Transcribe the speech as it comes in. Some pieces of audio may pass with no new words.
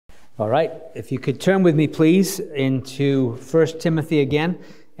All right, if you could turn with me, please, into 1 Timothy again.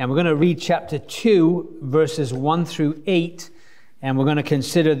 And we're going to read chapter 2, verses 1 through 8. And we're going to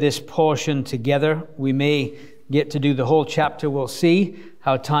consider this portion together. We may get to do the whole chapter. We'll see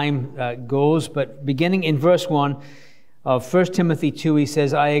how time goes. But beginning in verse 1 of 1 Timothy 2, he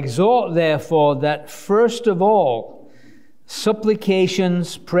says, I exhort, therefore, that first of all,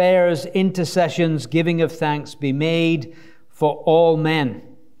 supplications, prayers, intercessions, giving of thanks be made for all men,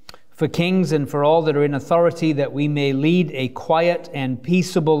 for kings and for all that are in authority, that we may lead a quiet and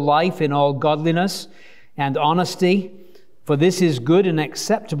peaceable life in all godliness and honesty. For this is good and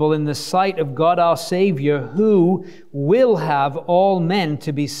acceptable in the sight of God our Savior, who will have all men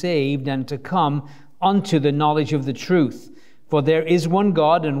to be saved and to come unto the knowledge of the truth. For there is one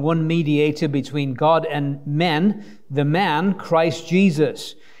God and one mediator between God and men, the man Christ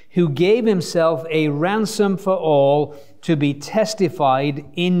Jesus, who gave himself a ransom for all, to be testified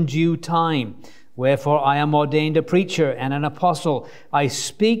in due time. Wherefore I am ordained a preacher and an apostle. I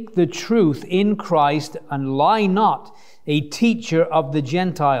speak the truth in Christ and lie not, a teacher of the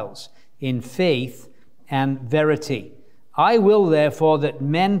Gentiles in faith and verity. I will therefore that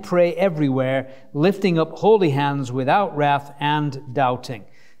men pray everywhere, lifting up holy hands without wrath and doubting.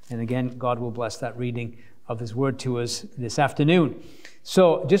 And again, God will bless that reading of His word to us this afternoon.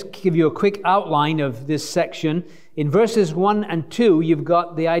 So just give you a quick outline of this section. In verses 1 and 2, you've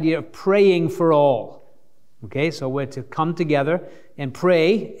got the idea of praying for all. Okay, so we're to come together and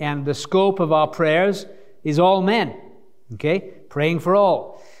pray, and the scope of our prayers is all men. Okay, praying for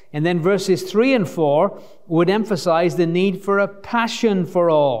all. And then verses 3 and 4 would emphasize the need for a passion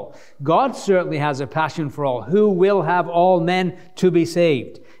for all. God certainly has a passion for all. Who will have all men to be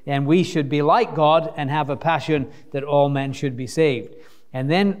saved? And we should be like God and have a passion that all men should be saved. And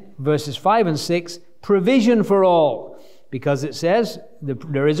then verses 5 and 6, provision for all. Because it says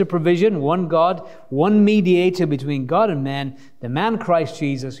there is a provision, one God, one mediator between God and men, the man Christ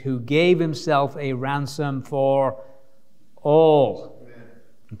Jesus, who gave himself a ransom for all. Amen.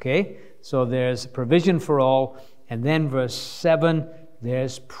 Okay, so there's provision for all. And then verse 7,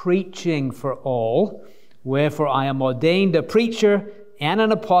 there's preaching for all. Wherefore I am ordained a preacher and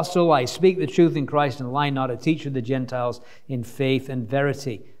an apostle. I speak the truth in Christ and lie not, a teacher of the Gentiles in faith and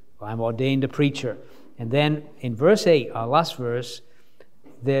verity. I'm ordained a preacher. And then in verse 8, our last verse,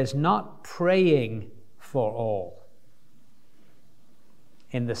 there's not praying for all,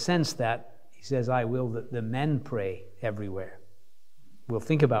 in the sense that he says, I will that the men pray everywhere. We'll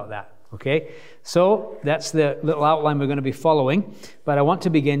think about that, okay? So that's the little outline we're going to be following. But I want to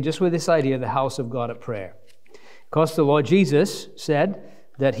begin just with this idea of the house of God at prayer. Because the Lord Jesus said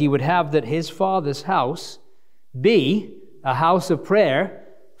that He would have that His Father's house be a house of prayer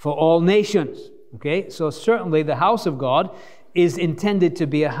for all nations. Okay, so certainly the house of God is intended to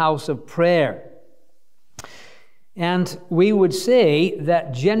be a house of prayer. And we would say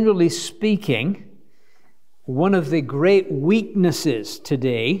that generally speaking, one of the great weaknesses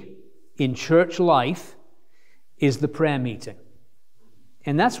today in church life is the prayer meeting.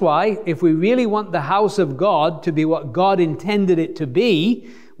 And that's why, if we really want the house of God to be what God intended it to be,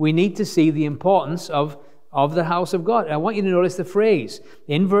 we need to see the importance of the house of God. I want you to notice the phrase.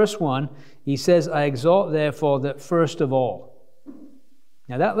 In verse 1, he says, I exhort therefore that first of all.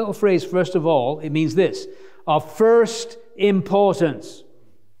 Now that little phrase, first of all, it means this: of first importance.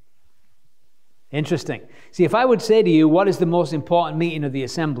 Interesting. See, if I would say to you, what is the most important meeting of the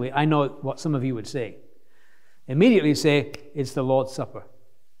assembly? I know what some of you would say. Immediately say, it's the Lord's Supper.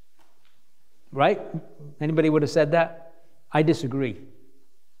 Right? Anybody would have said that? I disagree.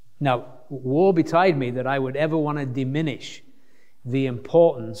 Now, woe betide me that I would ever want to diminish the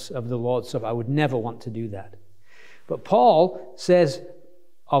importance of the Lord's Supper. I would never want to do that. But Paul says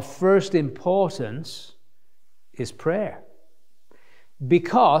of first importance is prayer.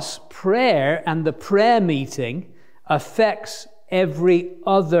 Because prayer and the prayer meeting affects every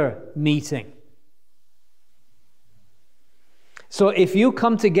other meeting. So if you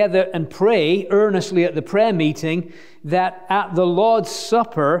come together and pray earnestly at the prayer meeting, that at the Lord's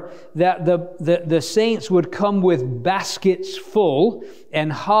Supper, that the saints would come with baskets full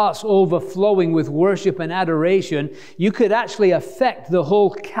and hearts overflowing with worship and adoration, you could actually affect the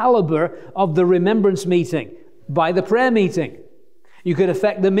whole caliber of the remembrance meeting by the prayer meeting. You could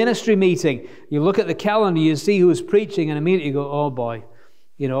affect the ministry meeting. You look at the calendar, you see who's preaching, and immediately you go, oh boy.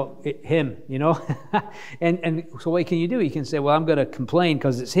 Him, and so what can you do? You can say, well, I'm going to complain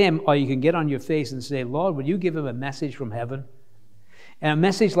because it's him, or you can get on your face and say, Lord, would you give him a message from heaven? And a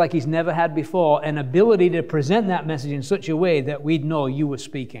message like he's never had before, an ability to present that message in such a way that we'd know you were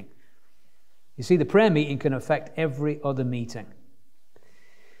speaking. You see, the prayer meeting can affect every other meeting.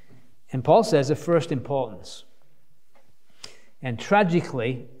 And Paul says of first importance. And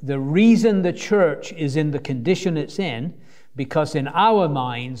tragically, the reason the church is in the condition it's in, because in our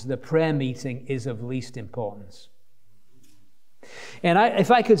minds, the prayer meeting is of least importance. And if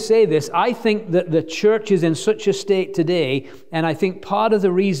I could say this, I think that the church is in such a state today, and I think part of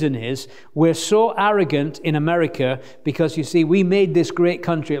the reason is we're so arrogant in America because, you see, we made this great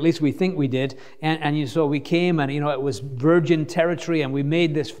country, at least we think we did, and you saw we came and, it was virgin territory, and we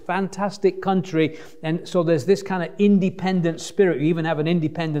made this fantastic country, and so there's this kind of independent spirit. We even have an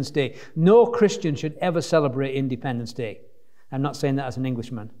Independence Day. No Christian should ever celebrate Independence Day. I'm not saying that as an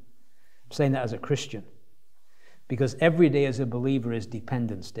Englishman. I'm saying that as a Christian. Because every day as a believer is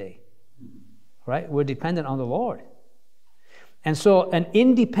Dependence Day. Right? We're dependent on the Lord. And so an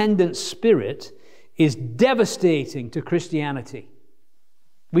independent spirit is devastating to Christianity.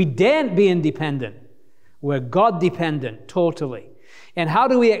 We daren't be independent. We're God-dependent, totally. And how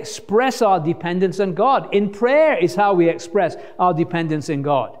do we express our dependence on God? In prayer is how we express our dependence in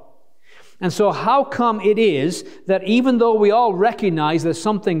God. And so how come it is that even though we all recognize there's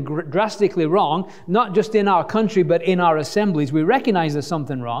something drastically wrong, not just in our country, but in our assemblies, we recognize there's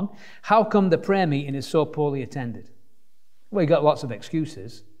something wrong, how come the prayer meeting is so poorly attended? Well, you got lots of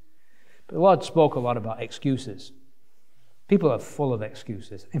excuses. But the Lord spoke a lot about excuses. People are full of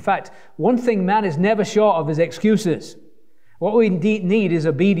excuses. In fact, one thing man is never short of is excuses. What we need is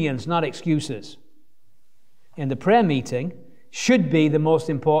obedience, not excuses. In the prayer meeting, should be the most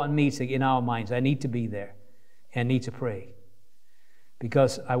important meeting in our minds. I need to be there and need to pray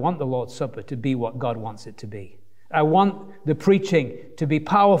because I want the Lord's Supper to be what God wants it to be. I want the preaching to be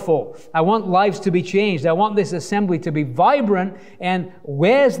powerful. I want lives to be changed. I want this assembly to be vibrant. And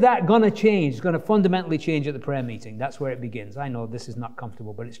where's that going to change? It's going to fundamentally change at the prayer meeting. That's where it begins. I know this is not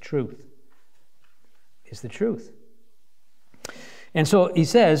comfortable, but it's truth. It's the truth. And so he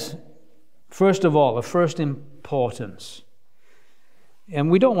says, first of all, of first importance. And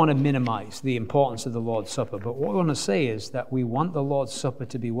we don't want to minimize the importance of the Lord's Supper, but what we want to say is that we want the Lord's Supper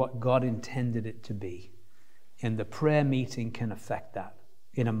to be what God intended it to be. And the prayer meeting can affect that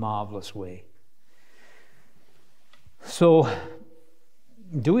in a marvelous way. So,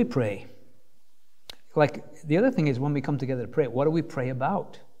 do we pray? Like, the other thing is when we come together to pray, what do we pray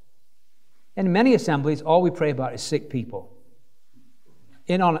about? In many assemblies, all we pray about is sick people.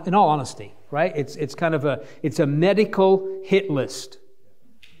 In all honesty, right? It's kind of a medical hit list.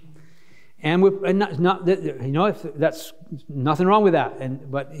 And if that's nothing wrong with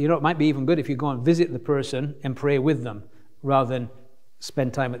that. But it might be even good if you go and visit the person and pray with them rather than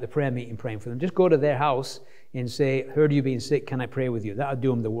spend time at the prayer meeting praying for them. Just go to their house and say, heard you being sick, can I pray with you? That'll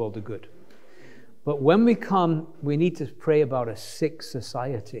do them the world of good. But when we come, we need to pray about a sick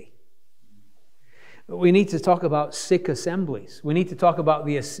society. We need to talk about sick assemblies. We need to talk about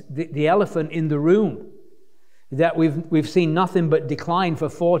the elephant in the room. That we've seen nothing but decline for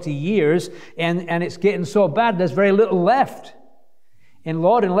 40 years, and it's getting so bad, there's very little left. And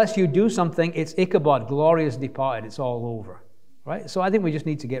Lord, unless you do something, it's Ichabod, glory has departed, it's all over. Right? So I think we just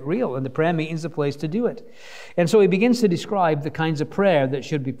need to get real, and the prayer meeting is the place to do it. And so he begins to describe the kinds of prayer that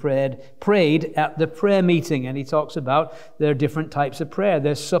should be prayed at the prayer meeting. And he talks about there are different types of prayer.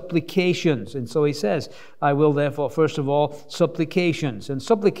 There's supplications. And so he says, I will therefore, first of all, supplications. And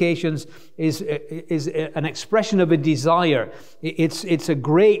supplications is an expression of a desire. It's a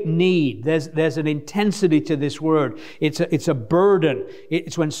great need. There's an intensity to this word. It's a burden.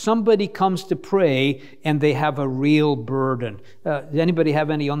 It's when somebody comes to pray and they have a real burden. Does anybody have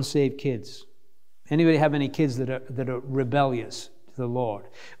any unsaved kids? Anybody have any kids that are rebellious to the Lord?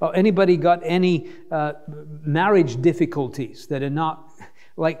 Or anybody got any marriage difficulties that are not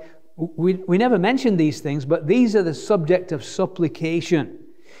like we never mention these things, but these are the subject of supplication.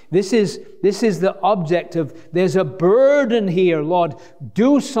 This is the object of there's a burden here, Lord.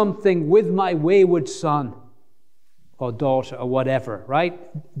 Do something with my wayward son or daughter or whatever, right?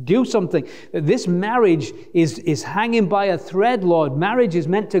 Do something. This marriage is hanging by a thread, Lord. Marriage is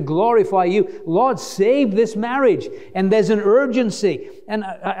meant to glorify you. Lord, save this marriage. And there's an urgency. And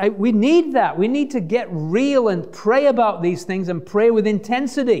we need that. We need to get real and pray about these things and pray with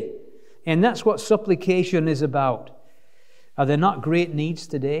intensity. And that's what supplication is about. Are there not great needs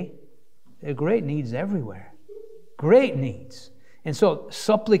today? There are great needs everywhere. Great needs. And so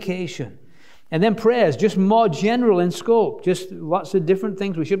supplication. And then prayers, just more general in scope, just lots of different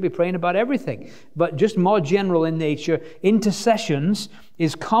things. We should be praying about everything, but just more general in nature. Intercessions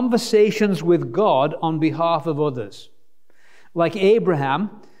is conversations with God on behalf of others. Like Abraham,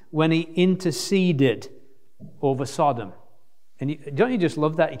 when he interceded over Sodom. And don't you just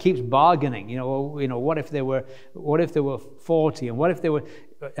love that? He keeps bargaining. What if there were 40, and what if there were?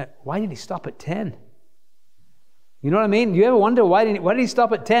 Why did he stop at 10? You know what I mean? Do you ever wonder why did he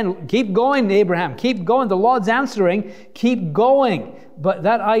stop at 10? Keep going, Abraham. Keep going. The Lord's answering. Keep going. But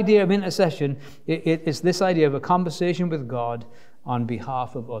that idea of intercession, it's this idea of a conversation with God on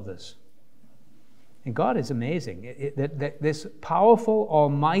behalf of others. And God is amazing. This powerful,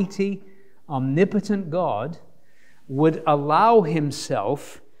 almighty, omnipotent God would allow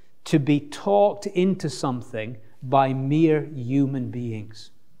himself to be talked into something by mere human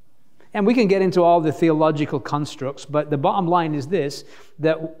beings. And we can get into all the theological constructs, but the bottom line is this,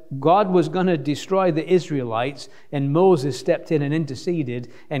 that God was going to destroy the Israelites, and Moses stepped in and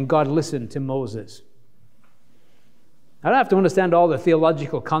interceded, and God listened to Moses. I don't have to understand all the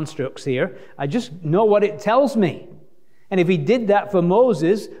theological constructs here. I just know what it tells me. And if he did that for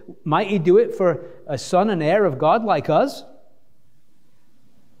Moses, might he do it for a son and heir of God like us?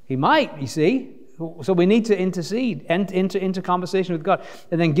 He might, you see. So we need to intercede, enter into conversation with God.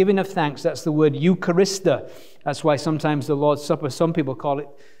 And then giving of thanks, that's the word Eucharista. That's why sometimes the Lord's Supper, some people call it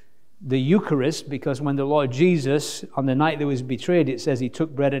the Eucharist, because when the Lord Jesus, on the night that he was betrayed, it says he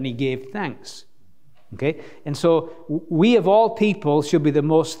took bread and he gave thanks. Okay? And so we of all people should be the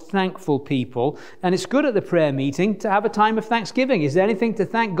most thankful people. And it's good at the prayer meeting to have a time of thanksgiving. Is there anything to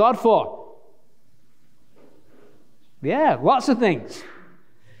thank God for? Yeah, lots of things.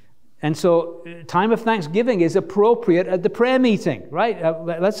 And so time of thanksgiving is appropriate at the prayer meeting, right?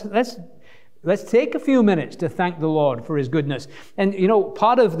 Let's take a few minutes to thank the Lord for his goodness. And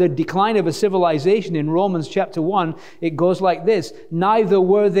part of the decline of a civilization in Romans chapter 1, it goes like this: neither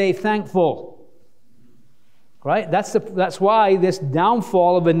were they thankful. Right? That's why this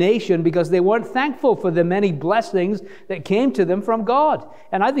downfall of a nation, because they weren't thankful for the many blessings that came to them from God.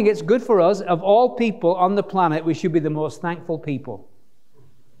 And I think it's good for us, of all people on the planet, we should be the most thankful people.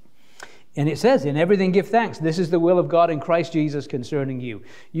 And it says, in everything give thanks. This is the will of God in Christ Jesus concerning you.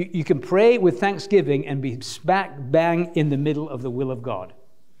 You can pray with thanksgiving and be smack bang in the middle of the will of God.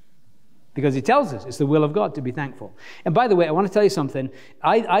 Because he tells us it's the will of God to be thankful. And by the way, I want to tell you something.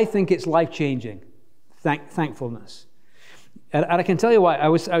 I think it's life-changing. Thankfulness. And I can tell you why. I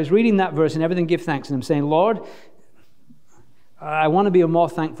was reading that verse, and everything give thanks, and I'm saying, Lord, I want to be a more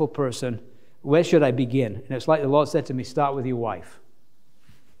thankful person. Where should I begin? And it's like the Lord said to me, start with your wife.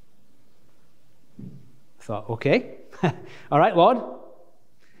 I thought, okay. All right, Lord.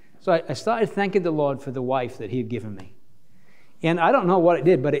 So I started thanking the Lord for the wife that he had given me. And I don't know what it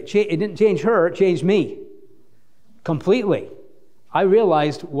did, but it didn't change her, it changed me completely. I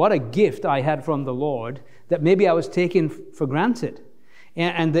realized what a gift I had from the Lord that maybe I was taking for granted.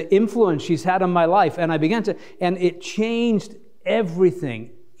 And the influence she's had on my life. And and it changed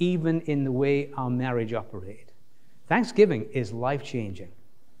everything, even in the way our marriage operated. Thanksgiving is life-changing.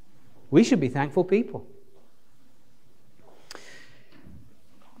 We should be thankful people.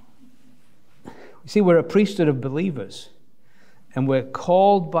 You see, we're a priesthood of believers, and we're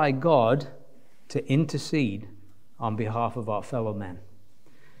called by God to intercede on behalf of our fellow men.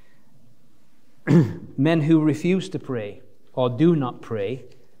 Men who refuse to pray or do not pray,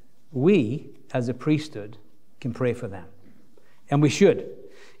 we, as a priesthood, can pray for them. And we should.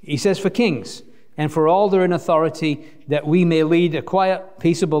 He says for kings and for all that are in authority, that we may lead a quiet,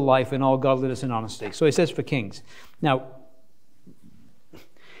 peaceable life in all godliness and honesty. So he says for kings. Now,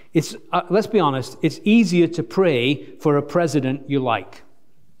 let's be honest, it's easier to pray for a president you like.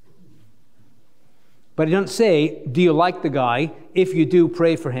 But it doesn't say, do you like the guy? If you do,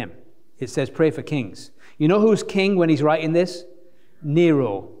 pray for him. It says pray for kings. You know who's king when he's writing this?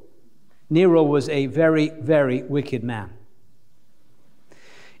 Nero. Nero was a very, very wicked man.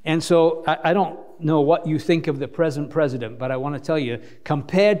 And so I don't know what you think of the present president, but I want to tell you,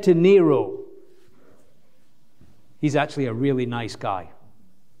 compared to Nero, he's actually a really nice guy,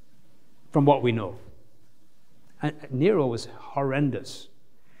 from what we know. And Nero was horrendous.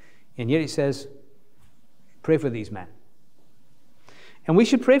 And yet he says, pray for these men. And we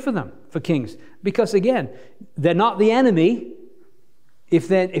should pray for them, for kings. Because again, they're not the enemy. If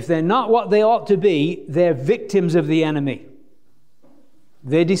they're not what they ought to be, they're victims of the enemy.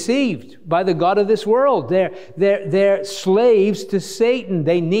 They're deceived by the god of this world. They're slaves to Satan.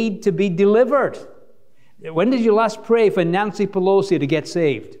 They need to be delivered. When did you last pray for Nancy Pelosi to get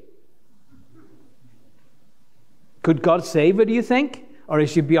saved? Could God save her, do you think? Or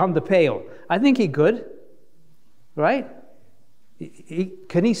is she beyond the pale? I think he could. Right?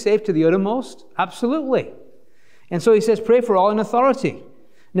 Can he save to the uttermost? Absolutely. And so he says, pray for all in authority.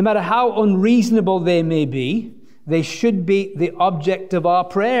 No matter how unreasonable they may be, they should be the object of our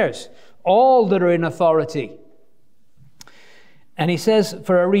prayers. All that are in authority. And he says,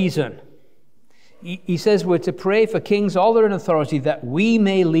 for a reason. He says we're to pray for kings, all that are in authority, that we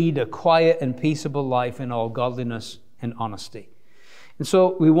may lead a quiet and peaceable life in all godliness and honesty. And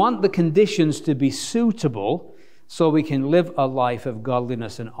so we want the conditions to be suitable so we can live a life of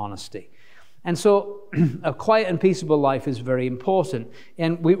godliness and honesty. And so a quiet and peaceable life is very important.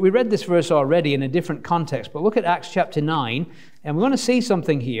 And we read this verse already in a different context, but look at Acts chapter 9, and we're going to see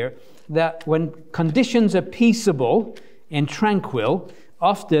something here, that when conditions are peaceable and tranquil,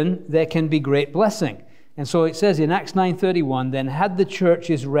 often there can be great blessing. And so it says in Acts 9:31, then had the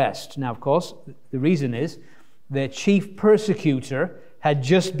churches rest. Now, of course, the reason is their chief persecutor had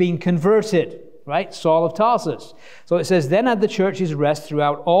just been converted, right? Saul of Tarsus. So it says, then had the churches rest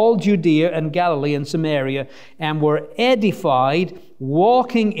throughout all Judea and Galilee and Samaria, and were edified,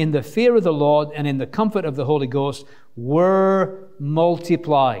 walking in the fear of the Lord and in the comfort of the Holy Ghost, were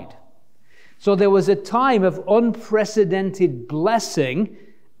multiplied. So there was a time of unprecedented blessing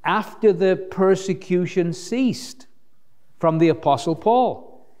after the persecution ceased from the Apostle Paul.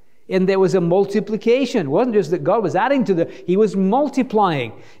 And there was a multiplication. It wasn't just that God was adding to he was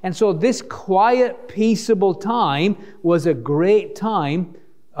multiplying. And so this quiet, peaceable time was a great time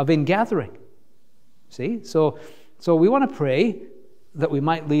of ingathering. See? So we want to pray that we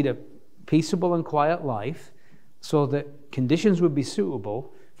might lead a peaceable and quiet life so that conditions would be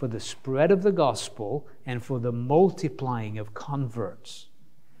suitable for the spread of the gospel and for the multiplying of converts.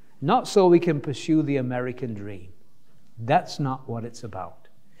 Not so we can pursue the American dream. That's not what it's about.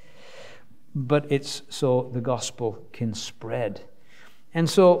 But it's so the gospel can spread. And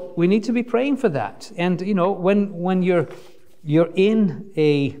so we need to be praying for that. And, you know, when you're in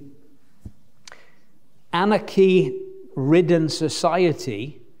a anarchy-ridden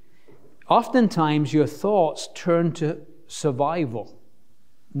society, oftentimes your thoughts turn to survival.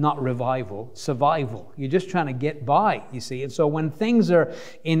 Not revival, survival. You're just trying to get by, you see. And so when things are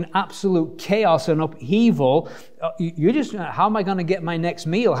in absolute chaos and upheaval, you're just, how am I going to get my next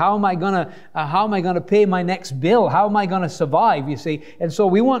meal? How am I going to pay my next bill? How am I going to survive, you see? And so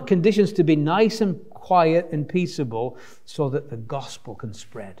we want conditions to be nice and quiet and peaceable so that the gospel can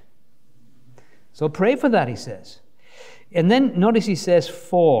spread. So pray for that, he says. And then notice he says,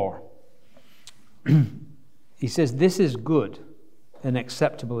 for. He says, this is good and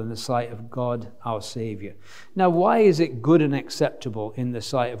acceptable in the sight of God our Savior. Now, why is it good and acceptable in the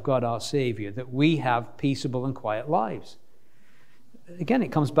sight of God our Savior that we have peaceable and quiet lives? Again,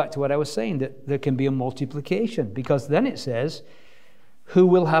 it comes back to what I was saying, that there can be a multiplication, because then it says, who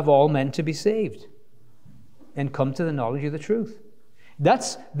will have all men to be saved and come to the knowledge of the truth.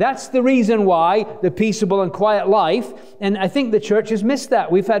 That's the reason why the peaceable and quiet life, and I think the church has missed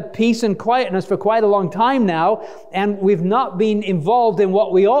that. We've had peace and quietness for quite a long time now, and we've not been involved in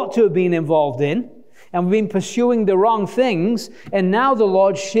what we ought to have been involved in, and we've been pursuing the wrong things, and now the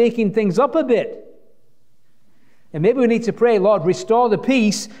Lord's shaking things up a bit. And maybe we need to pray, Lord, restore the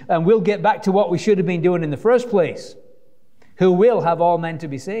peace, and we'll get back to what we should have been doing in the first place. Who will have all men to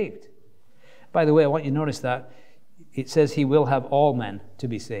be saved. By the way, I want you to notice that it says he will have all men to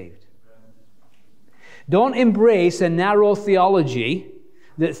be saved. Don't embrace a narrow theology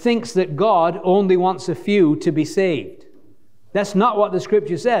that thinks that God only wants a few to be saved. That's not what the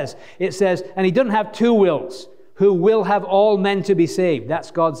scripture says. It says, and he doesn't have two wills, who will have all men to be saved.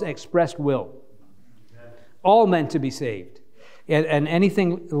 That's God's expressed will. All men to be saved. And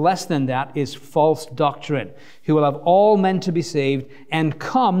anything less than that is false doctrine. Who will have all men to be saved and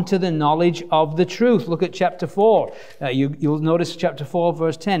come to the knowledge of the truth. Look at chapter 4. You'll notice chapter 4,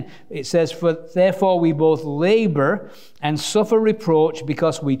 verse 10. It says, for therefore we both labor and suffer reproach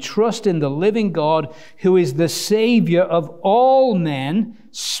because we trust in the living God, who is the Savior of all men,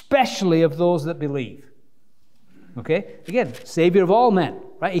 especially of those that believe. Okay? Again, Savior of all men.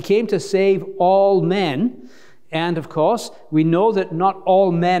 Right? He came to save all men. And of course, we know that not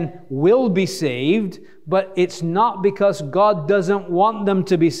all men will be saved, but it's not because God doesn't want them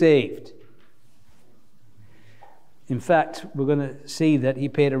to be saved. In fact, we're going to see that he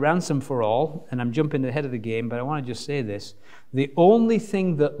paid a ransom for all, and I'm jumping ahead of the game, but I want to just say this. The only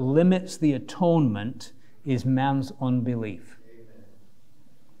thing that limits the atonement is man's unbelief.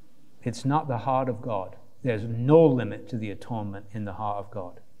 It's not the heart of God. There's no limit to the atonement in the heart of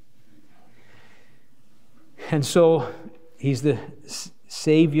God. And so, he's the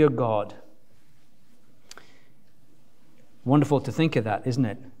Savior God. Wonderful to think of that, isn't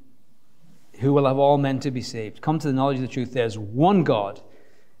it? Who will have all men to be saved. Come to the knowledge of the truth. There's one God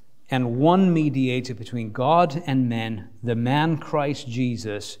and one mediator between God and men, the man Christ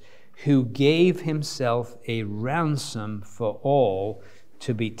Jesus, who gave himself a ransom for all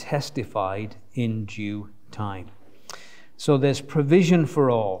to be testified in due time. So there's provision for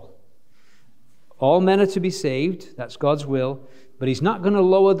all. All men are to be saved. That's God's will. But he's not going to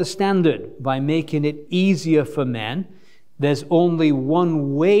lower the standard by making it easier for men. There's only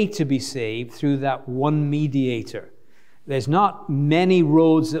one way to be saved, through that one mediator. There's not many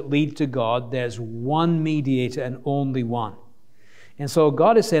roads that lead to God. There's one mediator and only one. And so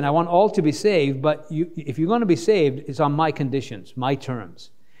God is saying, I want all to be saved, but if you're going to be saved, it's on my conditions, my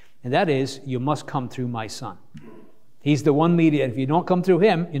terms. And that is, you must come through my Son. He's the one mediator. If you don't come through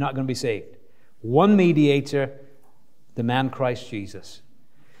him, you're not going to be saved. One mediator, the man Christ Jesus.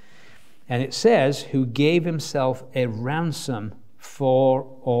 And it says, who gave himself a ransom for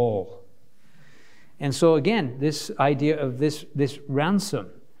all. And so again, this idea of this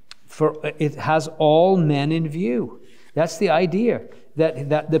ransom, it has all men in view. That's the idea,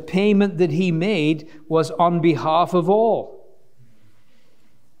 that the payment that he made was on behalf of all.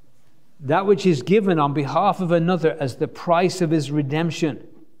 That which is given on behalf of another as the price of his redemption.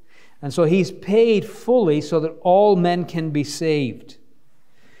 And so he's paid fully so that all men can be saved.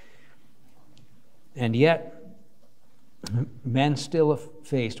 And yet, men still are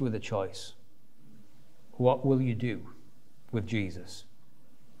faced with a choice. What will you do with Jesus?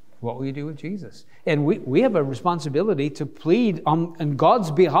 What will you do with Jesus? And we have a responsibility to plead on God's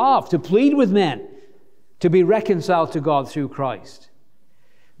behalf, to plead with men, to be reconciled to God through Christ.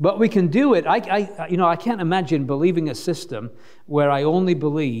 But we can do it. I can't imagine believing a system where I only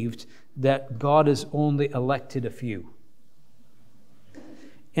believed that God has only elected a few.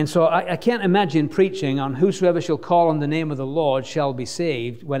 And so I can't imagine preaching on whosoever shall call on the name of the Lord shall be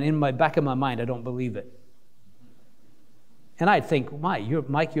saved, when in my back of my mind I don't believe it. And I'd think,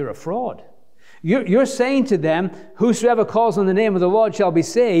 Mike, you're a fraud. You're saying to them, whosoever calls on the name of the Lord shall be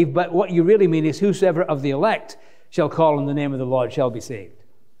saved, but what you really mean is whosoever of the elect shall call on the name of the Lord shall be saved.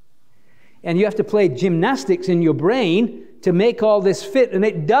 And you have to play gymnastics in your brain to make all this fit, and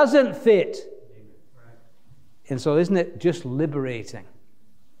it doesn't fit. And so isn't it just liberating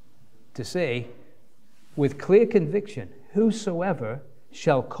to say, with clear conviction, whosoever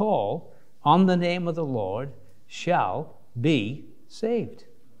shall call on the name of the Lord shall be saved.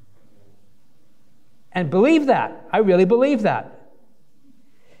 And believe that. I really believe that.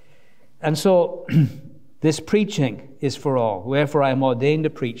 And so this preaching is for all. Wherefore I am ordained a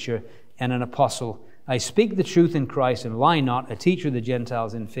preacher and an apostle. I speak the truth in Christ and lie not, a teacher of the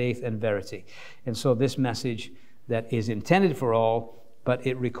Gentiles in faith and verity. And so this message that is intended for all, but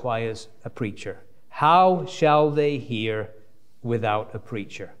it requires a preacher. How shall they hear without a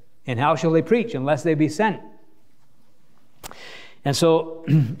preacher? And how shall they preach unless they be sent? And so,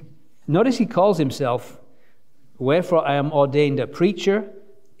 notice he calls himself, wherefore I am ordained a preacher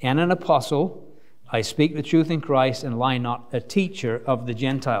and an apostle. I speak the truth in Christ and lie not, a teacher of the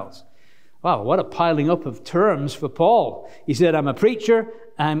Gentiles. Wow, what a piling up of terms for Paul. He said, I'm a preacher,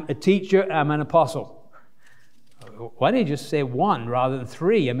 I'm a teacher, I'm an apostle. Why didn't he just say one rather than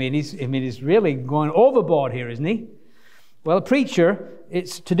three? He's really going overboard here, isn't he? Well, a preacher,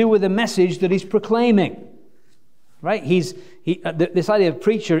 it's to do with the message that he's proclaiming. Right? This idea of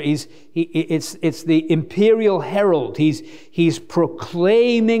preacher it's the imperial herald. He's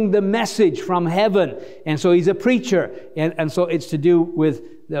proclaiming the message from heaven, and so he's a preacher, and so it's to do with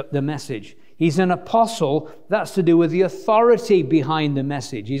the message. He's an apostle. That's to do with the authority behind the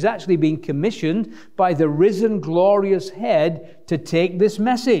message. He's actually being commissioned by the risen, glorious head to take this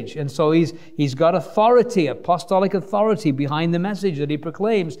message. And so he's got authority, apostolic authority behind the message that he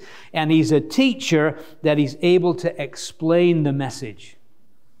proclaims. And he's a teacher that he's able to explain the message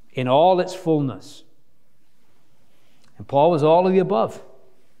in all its fullness. And Paul was all of the above.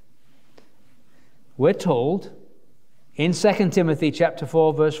 We're told in 2 Timothy chapter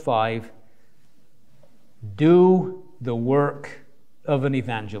 4, verse 5, do the work of an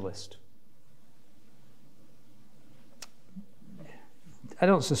evangelist. I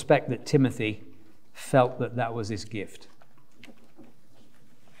don't suspect that Timothy felt that that was his gift.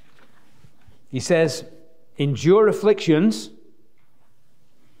 He says, endure afflictions,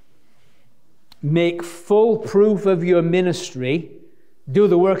 make full proof of your ministry, do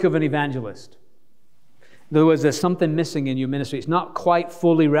the work of an evangelist. In other words, there's something missing in your ministry. It's not quite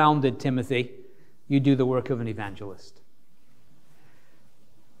fully rounded, Timothy. You do the work of an evangelist.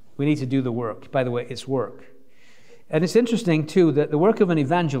 We need to do the work. By the way, it's work. And it's interesting, too, that the work of an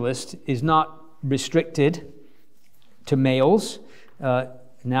evangelist is not restricted to males.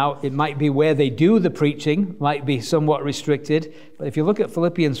 Now, it might be where they do the preaching, might be somewhat restricted. But if you look at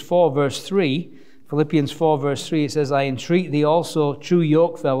Philippians 4, verse 3, it says, I entreat thee also, true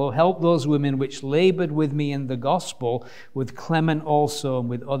yokefellow, help those women which labored with me in the gospel, with Clement also, and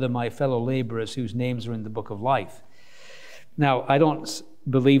with other my fellow laborers whose names are in the book of life. Now, I don't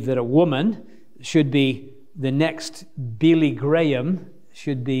believe that a woman should be the next Billy Graham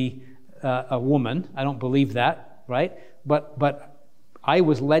should be a woman. I don't believe that, right? But I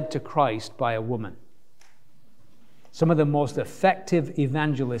was led to Christ by a woman. Some of the most effective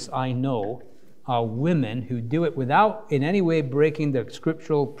evangelists I know are women who do it without in any way breaking the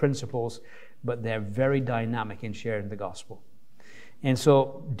scriptural principles, but they're very dynamic in sharing the gospel. And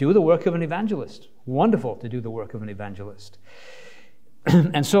so do the work of an evangelist. Wonderful to do the work of an evangelist.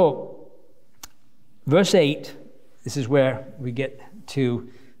 And so, verse 8, this is where we get to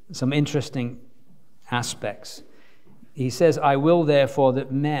some interesting aspects. He says, I will therefore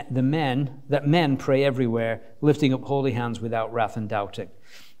that men pray everywhere, lifting up holy hands without wrath and doubting.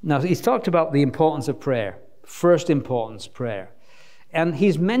 Now, he's talked about the importance of prayer, first importance, prayer. And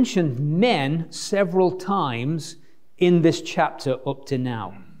he's mentioned men several times in this chapter up to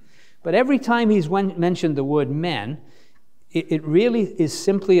now. But every time he's mentioned the word men, it really is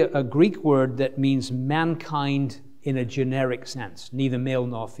simply a Greek word that means mankind in a generic sense, neither male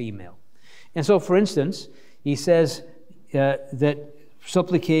nor female. And so, for instance, he says that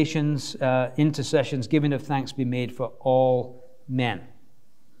supplications, intercessions, giving of thanks be made for all men.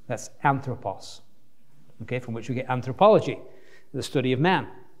 That's anthropos, okay, from which we get anthropology, the study of man.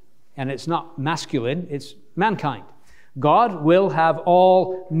 And it's not masculine, it's mankind. God will have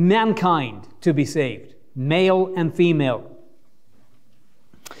all mankind to be saved, male and female.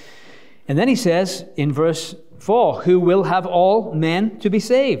 And then he says in verse 4, who will have all men to be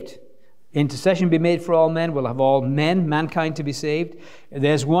saved. Intercession be made for all men, will have all men, mankind, to be saved.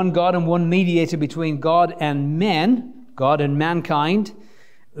 There's one God and one mediator between God and men, God and mankind.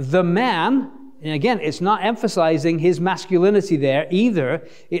 The man, and again, it's not emphasizing his masculinity there either.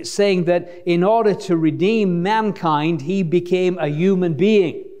 It's saying that in order to redeem mankind, he became a human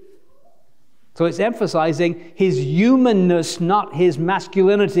being. So it's emphasizing his humanness, not his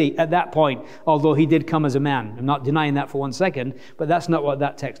masculinity at that point, although he did come as a man. I'm not denying that for 1 second, but that's not what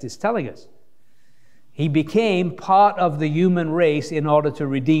that text is telling us. He became part of the human race in order to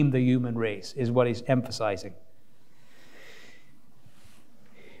redeem the human race, is what he's emphasizing.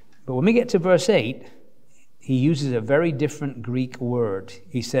 But when we get to verse 8, he uses a very different Greek word.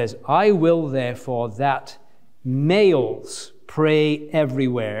 He says, I will therefore that males pray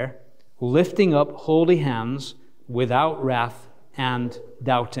everywhere, lifting up holy hands without wrath and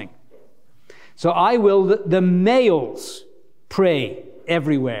doubting. So I will that the males pray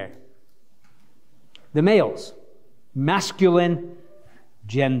everywhere. The males, masculine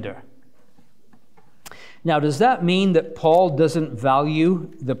gender. Now, does that mean that Paul doesn't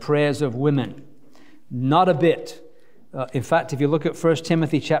value the prayers of women? Not a bit. In fact, if you look at 1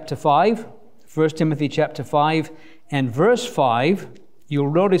 Timothy chapter 5, 1 Timothy chapter 5 and verse 5,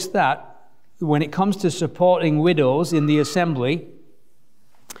 you'll notice that when it comes to supporting widows in the assembly,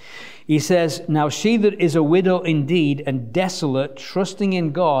 he says, now she that is a widow indeed and desolate, trusting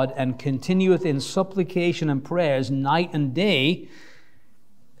in God, and continueth in supplication and prayers night and day.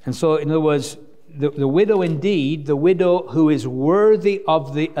 And so, in other words, the widow indeed, the widow who is worthy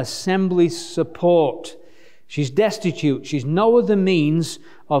of the assembly's support. She's destitute. She's no other means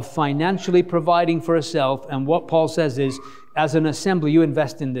of financially providing for herself. And what Paul says is, as an assembly, you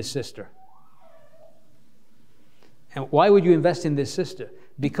invest in this sister. And why would you invest in this sister?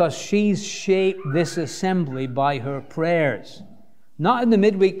 Because she's shaped this assembly by her prayers. Not in the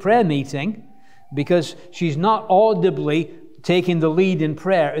midweek prayer meeting, because she's not audibly taking the lead in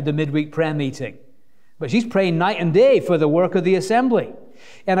prayer at the midweek prayer meeting. But she's praying night and day for the work of the assembly.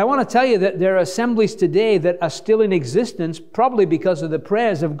 And I want to tell you that there are assemblies today that are still in existence, probably because of the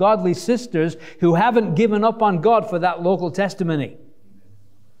prayers of godly sisters who haven't given up on God for that local testimony.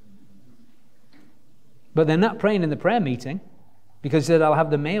 But they're not praying in the prayer meeting, because he said, I'll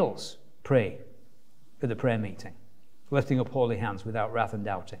have the males pray at the prayer meeting, lifting up holy hands without wrath and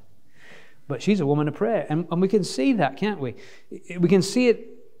doubting. But she's a woman of prayer. And we can see that, can't we? We can see it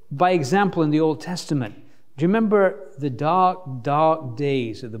by example in the Old Testament. Do you remember the dark, dark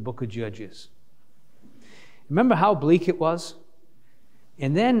days of the book of Judges? Remember how bleak it was?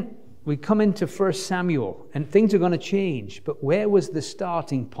 And then we come into 1 Samuel, and things are going to change. But where was the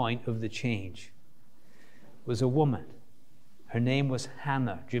starting point of the change? It was a woman. Her name was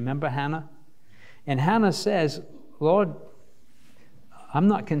Hannah. Do you remember Hannah? And Hannah says, Lord, I'm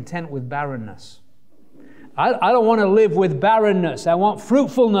not content with barrenness. I don't want to live with barrenness. I want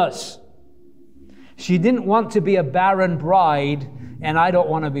fruitfulness. She didn't want to be a barren bride, and I don't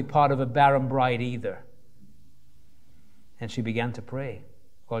want to be part of a barren bride either. And she began to pray,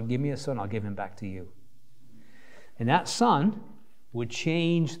 Lord, give me a son, I'll give him back to you. And that son would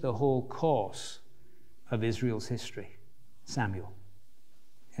change the whole course of Israel's history. Samuel.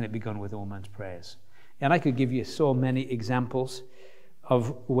 And it began with a woman's prayers. And I could give you so many examples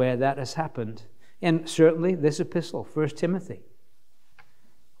of where that has happened. And certainly this epistle, 1 Timothy.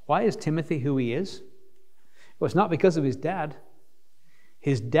 Why is Timothy who he is? Well, it's not because of his dad.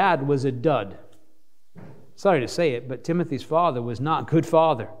 His dad was a dud. Sorry to say it, but Timothy's father was not a good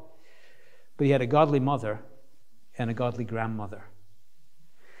father. But he had a godly mother and a godly grandmother.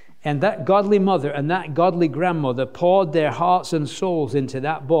 And that godly mother and that godly grandmother poured their hearts and souls into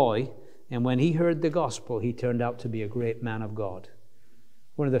that boy. And when he heard the gospel, he turned out to be a great man of God.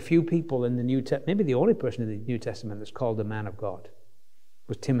 One of the few people in the New Testament, maybe the only person in the New Testament that's called a man of God,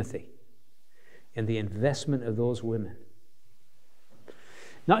 was Timothy. And the investment of those women.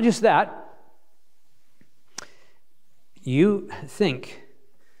 Not just that, you think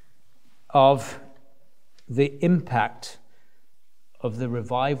of the impact of the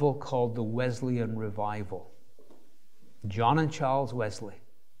revival called the Wesleyan Revival. John and Charles Wesley.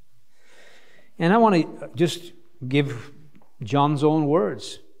 And I want to just give John's own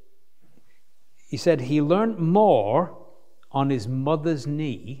words. He said he learned more on his mother's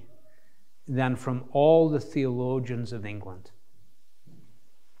knee than from all the theologians of England.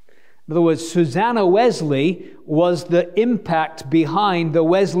 In other words, Susanna Wesley was the impact behind the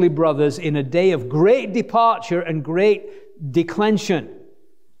Wesley brothers in a day of great departure and great declension.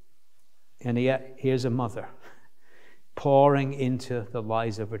 And yet, here's a mother pouring into the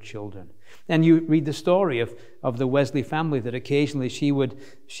lives of her children. And you read the story of the Wesley family that occasionally she would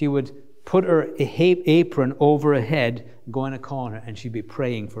put her apron over her head, go in a corner, and she'd be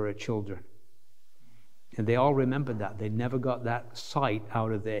praying for her children. And they all remembered that. They never got that sight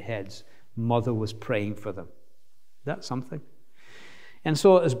out of their heads. Mother was praying for them. That's something. And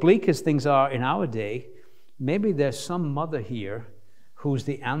so as bleak as things are in our day, maybe there's some mother here who's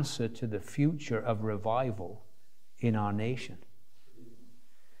the answer to the future of revival in our nation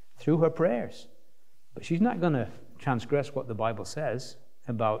through her prayers. But she's not going to transgress what the Bible says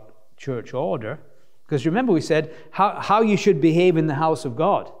about church order. Because remember we said how you should behave in the house of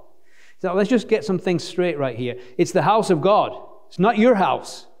God. So let's just get some things straight right here. It's the house of God. It's not your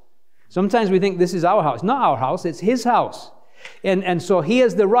house. Sometimes we think this is our house. Not our house, it's His house. And so He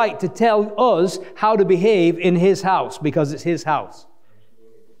has the right to tell us how to behave in His house because it's His house.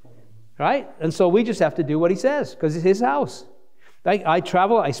 Right? And so we just have to do what He says because it's His house. I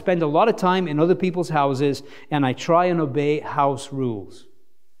travel, I spend a lot of time in other people's houses, and I try and obey house rules.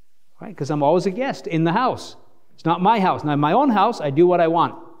 Right? Because I'm always a guest in the house. It's not my house. Now, in my own house, I do what I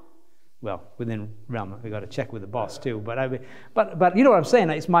want. Well, within realm, we've got to check with the boss too. But you know what I'm saying?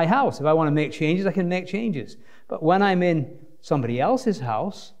 It's my house. If I want to make changes, I can make changes. But when I'm in somebody else's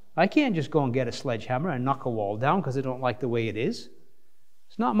house, I can't just go and get a sledgehammer and knock a wall down because I don't like the way it is.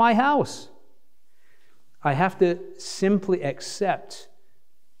 It's not my house. I have to simply accept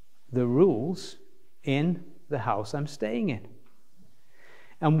the rules in the house I'm staying in.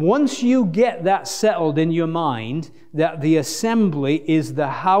 And once you get that settled in your mind, that the assembly is the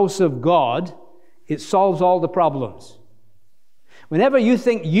house of God, it solves all the problems. Whenever you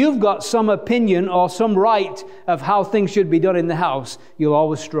think you've got some opinion or some right of how things should be done in the house, you'll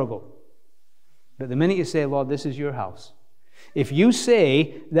always struggle. But the minute you say, Lord, this is your house. If you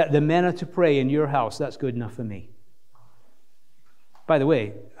say that the men are to pray in your house, that's good enough for me. By the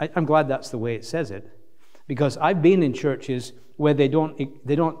way, I'm glad that's the way it says it. Because I've been in churches where they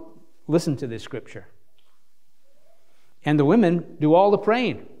don't listen to this scripture. And the women do all the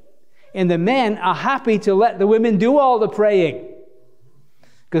praying. And the men are happy to let the women do all the praying.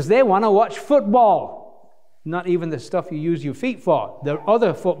 Because they want to watch football. Not even the stuff you use your feet for. The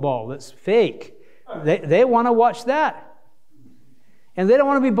other football that's fake. They want to watch that. And they don't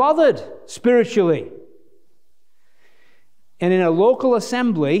want to be bothered spiritually. And in a local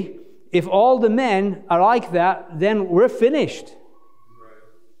assembly, if all the men are like that, then we're finished.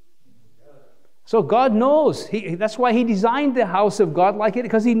 So God knows. That's why He designed the house of God like it,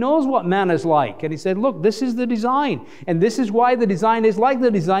 because He knows what man is like. And He said, look, this is the design. And this is why the design is like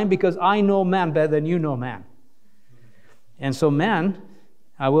the design, because I know man better than you know man. And so man,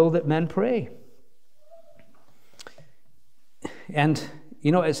 I will that men pray. And,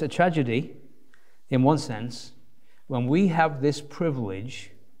 you know, it's a tragedy, in one sense, when we have this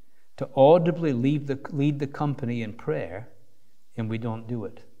privilege to audibly lead the company in prayer, and we don't do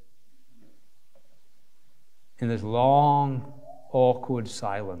it. And there's long, awkward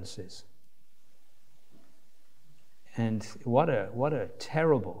silences. And what a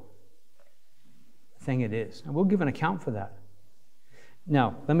terrible thing it is. And we'll give an account for that.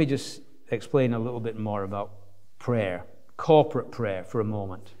 Now, let me just explain a little bit more about prayer, corporate prayer, for a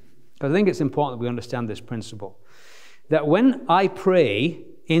moment. Because I think it's important that we understand this principle. that when I pray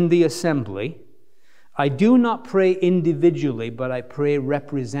in the assembly, I do not pray individually, but I pray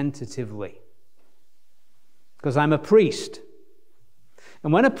representatively. Because I'm a priest.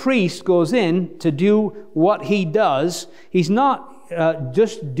 And when a priest goes in to do what he does, he's not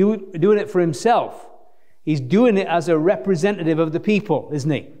just doing it for himself. He's doing it as a representative of the people,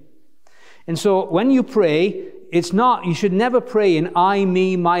 isn't he? And so when you pray, you should never pray in I,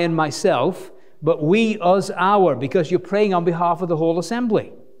 me, my, and myself, but we, us, our, because you're praying on behalf of the whole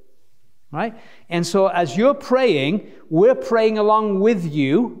assembly. Right? And so as you're praying, we're praying along with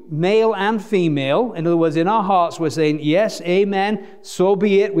you, male and female. In other words, in our hearts, we're saying, yes, amen, so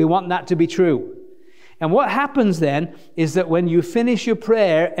be it. We want that to be true. And what happens then is that when you finish your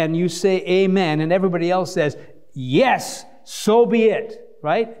prayer and you say amen, and everybody else says, yes, so be it,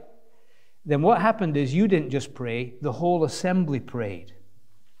 right? Then what happened is you didn't just pray, the whole assembly prayed.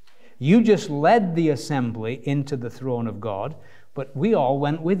 You just led the assembly into the throne of God, but we all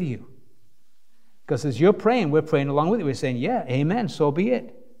went with you. Because as you're praying, we're praying along with you. We're saying, yeah, amen, so be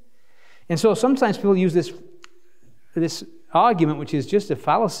it. And so sometimes people use this argument, which is just a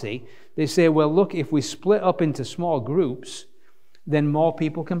fallacy. They say, well, look, if we split up into small groups, then more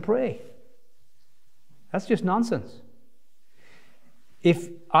people can pray. That's just nonsense. If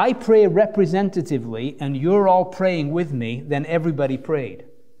I pray representatively and you're all praying with me, then everybody prayed.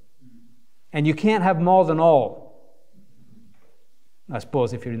 And you can't have more than all. I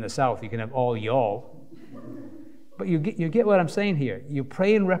suppose if you're in the South, you can have all y'all. But you get what I'm saying here. You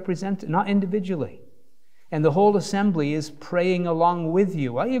pray and represent, not individually. And the whole assembly is praying along with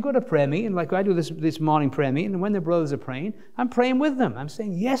you. Well, you go to prayer meeting, like I do this morning prayer meeting, and when the brothers are praying, I'm praying with them. I'm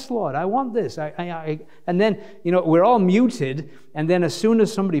saying, yes, Lord, I want this. And then, we're all muted, and then as soon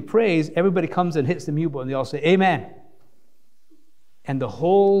as somebody prays, everybody comes and hits the mute button, they all say, amen. And the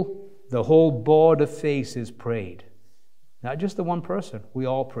whole board of faces prayed. Not just the one person. We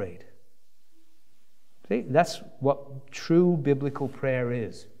all prayed. See, that's what true biblical prayer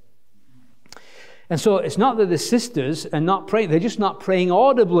is. And so it's not that the sisters are not praying. They're just not praying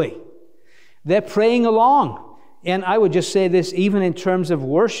audibly. They're praying along. And I would just say this, even in terms of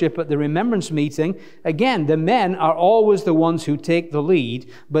worship at the remembrance meeting, again, the men are always the ones who take the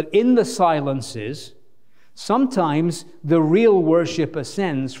lead, but in the silences, sometimes the real worship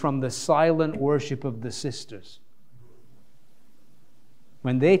ascends from the silent worship of the sisters.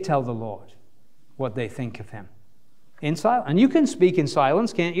 When they tell the Lord what they think of Him. In silence. And you can speak in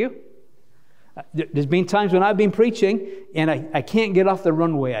silence, can't you? There's been times when I've been preaching and I can't get off the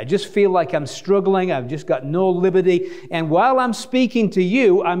runway. I just feel like I'm struggling. I've just got no liberty. And while I'm speaking to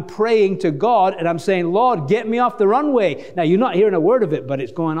you, I'm praying to God and I'm saying, Lord, get me off the runway. Now, you're not hearing a word of it, but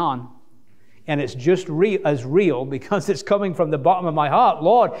it's going on. And it's just as real because it's coming from the bottom of my heart.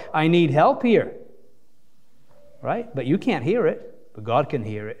 Lord, I need help here. Right? But you can't hear it. But God can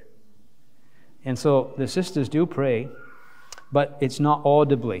hear it. And so the sisters do pray, but it's not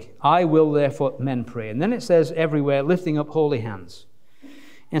audibly. I will therefore men pray. And then it says everywhere, lifting up holy hands.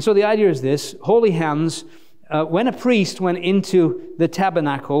 And so the idea is this, holy hands, when a priest went into the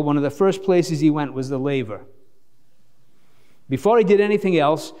tabernacle, one of the first places he went was the laver. Before he did anything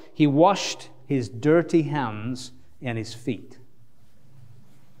else, he washed his dirty hands and his feet.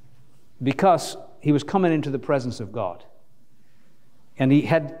 Because he was coming into the presence of God. And he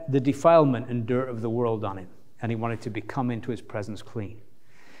had the defilement and dirt of the world on him. And he wanted to come into his presence clean.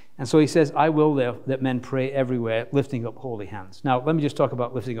 And so he says, I will that men pray everywhere, lifting up holy hands. Now, let me just talk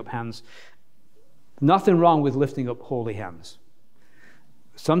about lifting up hands. Nothing wrong with lifting up holy hands.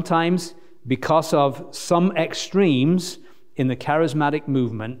 Sometimes, because of some extremes in the charismatic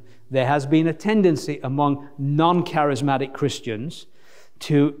movement, there has been a tendency among non-charismatic Christians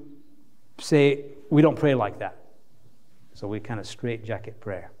to say, we don't pray like that. So we kind of straitjacket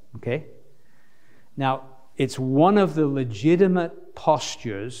prayer, okay? Now, it's one of the legitimate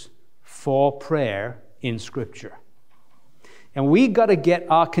postures for prayer in Scripture. And we got to get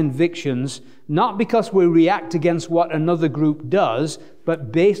our convictions, not because we react against what another group does,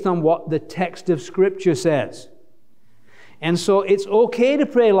 but based on what the text of Scripture says. And so it's okay to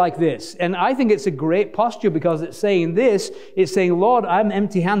pray like this. And I think it's a great posture because it's saying this. It's saying, Lord, I'm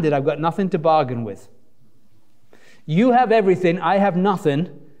empty-handed. I've got nothing to bargain with. You have everything. I have nothing.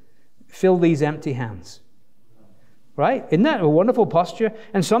 Fill these empty hands. Right? Isn't that a wonderful posture?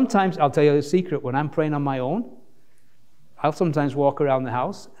 And sometimes, I'll tell you a secret, when I'm praying on my own, I'll sometimes walk around the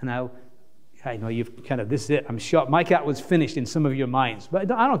house and I know you've kind of, this is it, I'm sure my cat was finished in some of your minds,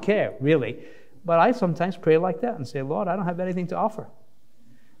 but I don't care, really. But I sometimes pray like that and say, Lord, I don't have anything to offer.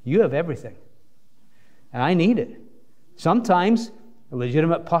 You have everything. And I need it. Sometimes a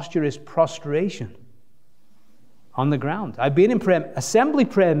legitimate posture is prostration. on the ground. I've been in assembly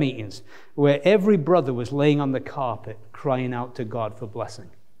prayer meetings where every brother was laying on the carpet crying out to God for blessing.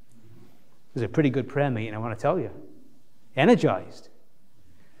 It was a pretty good prayer meeting, I want to tell you. Energized.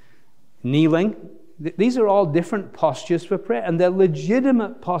 Kneeling. These are all different postures for prayer, and they're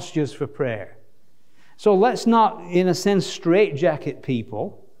legitimate postures for prayer. So let's not, in a sense, straitjacket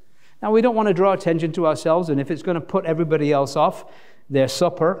people. Now, we don't want to draw attention to ourselves, and if it's going to put everybody else off their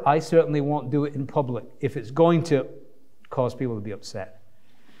supper, I certainly won't do it in public if it's going to cause people to be upset.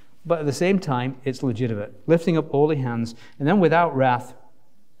 But at the same time, it's legitimate. Lifting up holy hands, and then without wrath,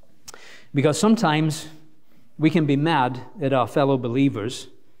 because sometimes we can be mad at our fellow believers,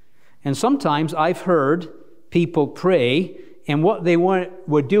 and sometimes I've heard people pray, and what they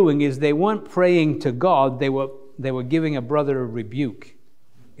were doing is they weren't praying to God, they were giving a brother a rebuke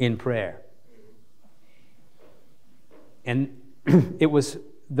in prayer. And it was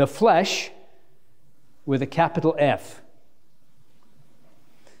the flesh with a capital F.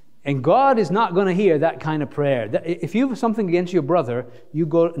 And God is not going to hear that kind of prayer. If you have something against your brother, you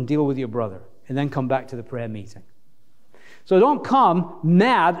go and deal with your brother and then come back to the prayer meeting. So don't come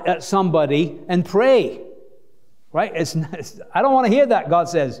mad at somebody and pray. Right? I don't want to hear that, God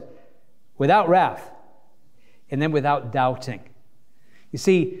says. Without wrath. And then without doubting. You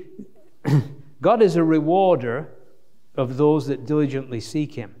see, God is a rewarder of those that diligently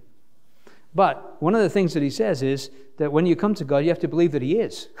seek Him. But one of the things that He says is that when you come to God, you have to believe that He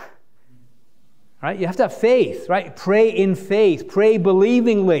is. Right? You have to have faith, right? Pray in faith. Pray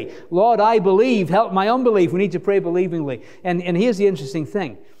believingly. Lord, I believe. Help my unbelief. We need to pray believingly. And here's the interesting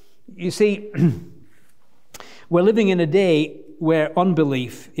thing. You see, we're living in a day where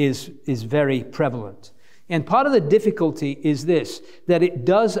unbelief is very prevalent. And part of the difficulty is this, that it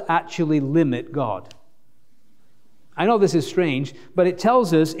does actually limit God. I know this is strange, but it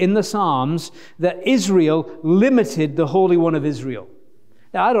tells us in the Psalms that Israel limited the Holy One of Israel.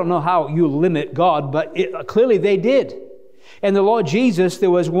 Now, I don't know how you limit God, but clearly they did. And the Lord Jesus, there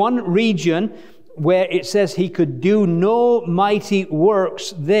was one region where it says He could do no mighty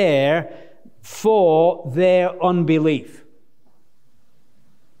works there for their unbelief.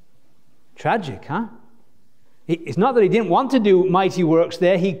 Tragic, huh? It's not that He didn't want to do mighty works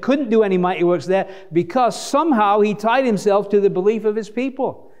there. He couldn't do any mighty works there because somehow He tied Himself to the belief of His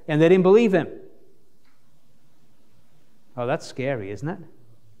people, and they didn't believe Him. Oh, that's scary, isn't it?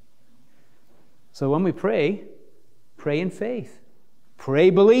 So when we pray, pray in faith. Pray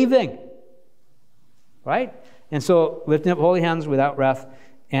believing. Right? And so lifting up holy hands without wrath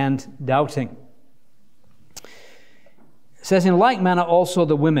and doubting. It says, in like manner also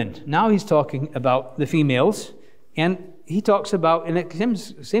the women. Now he's talking about the females. And he talks about, and it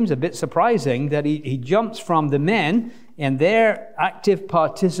seems a bit surprising that he jumps from the men and their active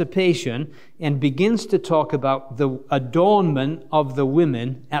participation and begins to talk about the adornment of the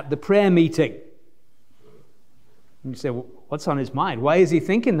women at the prayer meeting. And you say, well, what's on his mind? Why is he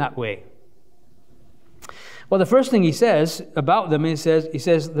thinking that way? Well, the first thing he says about them, he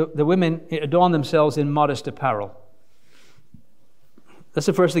says the women adorn themselves in modest apparel. That's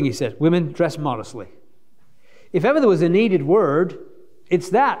the first thing he says. Women dress modestly. If ever there was a needed word, it's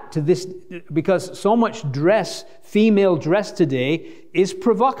that to this, because so much dress, female dress today, is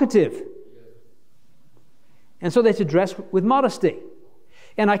provocative. And so they're to dress with modesty.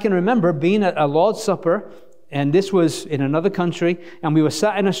 And I can remember being at a Lord's Supper, and this was in another country, and we were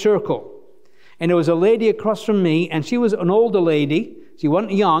sat in a circle. And there was a lady across from me, and she was an older lady. She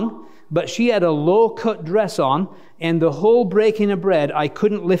wasn't young, but she had a low-cut dress on, and the whole breaking of bread, I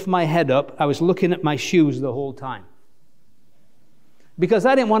couldn't lift my head up. I was looking at my shoes the whole time. Because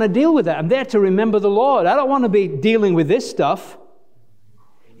I didn't want to deal with that. I'm there to remember the Lord. I don't want to be dealing with this stuff.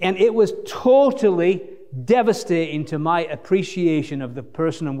 And it was totally devastating to my appreciation of the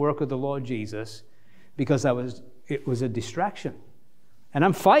person and work of the Lord Jesus, because it was a distraction. And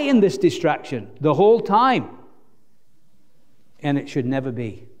I'm fighting this distraction the whole time. And it should never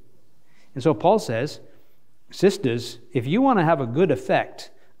be. And so Paul says, sisters, if you want to have a good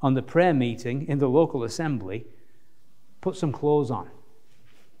effect on the prayer meeting in the local assembly, put some clothes on.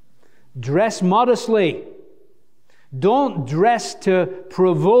 Dress modestly. Don't dress to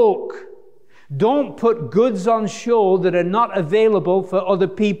provoke. Don't put goods on show that are not available for other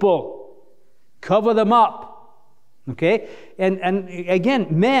people. Cover them up. Okay? And again,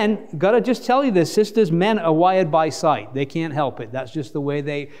 men, got to just tell you this, sisters, men are wired by sight. They can't help it. That's just the way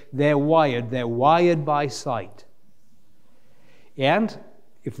they're wired. They're wired by sight. And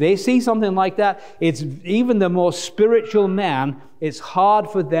if they see something like that, it's even the most spiritual man, it's hard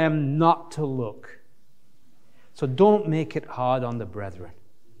for them not to look. So don't make it hard on the brethren.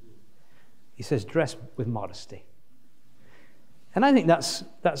 He says, dress with modesty. And I think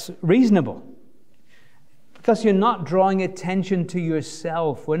that's reasonable. Because you're not drawing attention to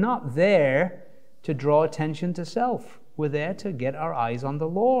yourself. We're not there to draw attention to self. We're there to get our eyes on the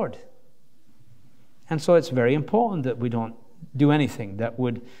Lord. And so it's very important that we don't do anything that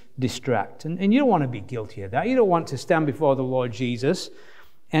would distract. And you don't want to be guilty of that. You don't want to stand before the Lord Jesus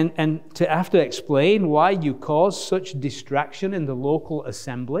and to have to explain why you caused such distraction in the local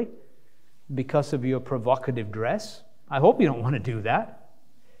assembly because of your provocative dress. I hope you don't want to do that.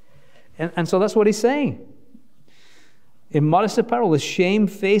 And so that's what he's saying. Immodest apparel is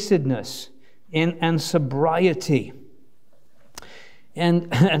shamefacedness and sobriety.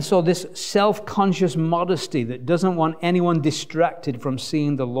 And so this self-conscious modesty that doesn't want anyone distracted from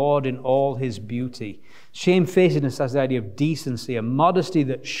seeing the Lord in all his beauty. Shamefacedness has the idea of decency, a modesty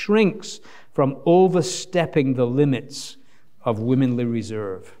that shrinks from overstepping the limits of womanly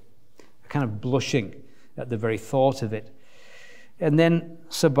reserve. A kind of blushing at the very thought of it. And then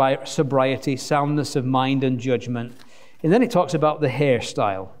sobriety, soundness of mind and judgment. And then it talks about the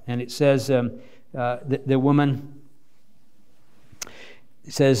hairstyle. And it says the woman...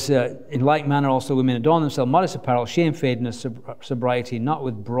 It says, in like manner also women adorn themselves, modest apparel, shamefacedness, sobriety, not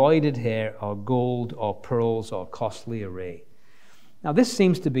with broided hair or gold or pearls or costly array. Now this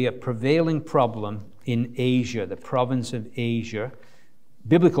seems to be a prevailing problem in Asia, the province of Asia,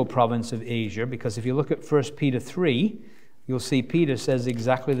 biblical province of Asia, because if you look at 1 Peter 3, you'll see Peter says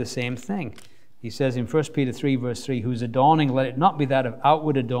exactly the same thing. He says in 1 Peter 3, verse 3, whose adorning, let it not be that of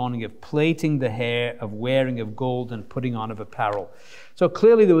outward adorning, of plaiting the hair, of wearing of gold, and putting on of apparel. So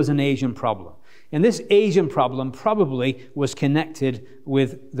clearly there was an Asian problem. And this Asian problem probably was connected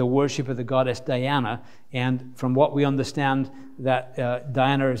with the worship of the goddess Diana. And from what we understand, that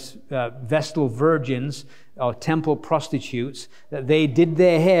Diana's Vestal virgins, or temple prostitutes, that they did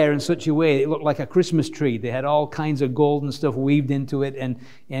their hair in such a way it looked like a Christmas tree. They had all kinds of gold and stuff weaved into it,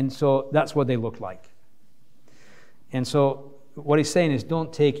 and so that's what they looked like. And so what he's saying is,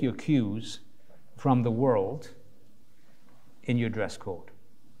 don't take your cues from the world in your dress code.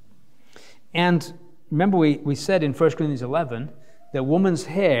 And remember we said in 1 Corinthians 11 that woman's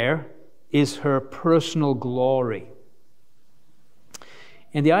hair is her personal glory.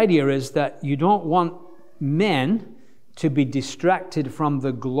 And the idea is that you don't want men to be distracted from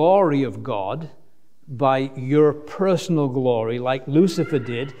the glory of God by your personal glory, like Lucifer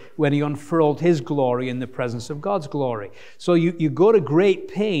did when he unfurled his glory in the presence of God's glory. So you go to great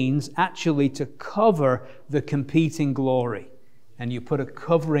pains actually to cover the competing glory. And you put a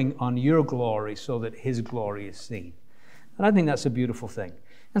covering on your glory so that his glory is seen. And I think that's a beautiful thing.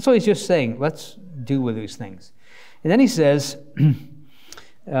 And so he's just saying, let's do with these things. And then he says,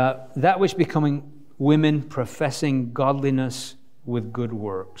 that which becoming women professing godliness with good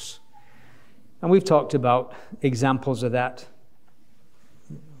works. And we've talked about examples of that.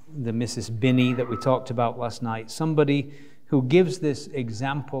 The Mrs. Binney that we talked about last night. Somebody who gives this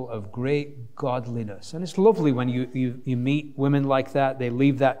example of great godliness. And it's lovely when you meet women like that. They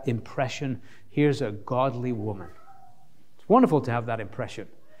leave that impression. Here's a godly woman. It's wonderful to have that impression.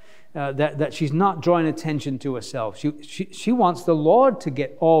 That she's not drawing attention to herself. She wants the Lord to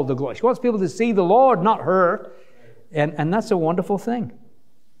get all the glory. She wants people to see the Lord, not her. And that's a wonderful thing.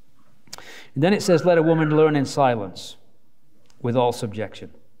 And then it says, let a woman learn in silence with all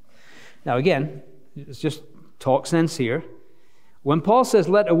subjection. Now again, it's just talk sense here. When Paul says,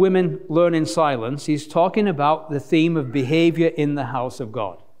 let a woman learn in silence, he's talking about the theme of behavior in the house of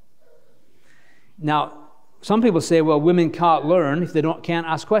God. Now, some people say, well, women can't learn if they can't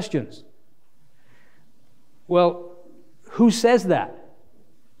ask questions. Well, who says that?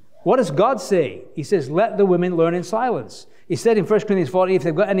 What does God say? He says, let the women learn in silence. He said in 1 Corinthians 40, if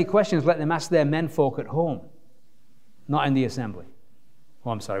they've got any questions, let them ask their menfolk at home, not in the assembly. Oh,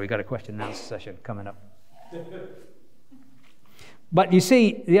 I'm sorry, we've got a question and answer session coming up. But you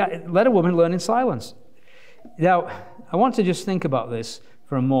see, let a woman learn in silence. Now, I want to just think about this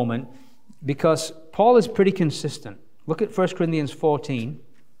for a moment, because Paul is pretty consistent. Look at 1 Corinthians 14.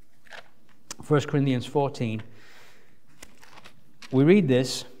 1 Corinthians 14. We read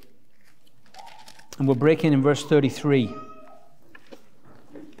this, and we'll break in verse 33.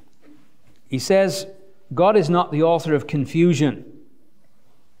 He says, God is not the author of confusion,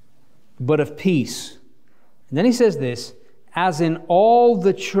 but of peace. And then he says this, as in all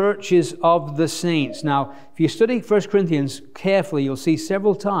the churches of the saints. Now, if you study 1 Corinthians carefully, you'll see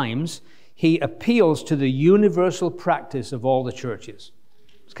several times he appeals to the universal practice of all the churches.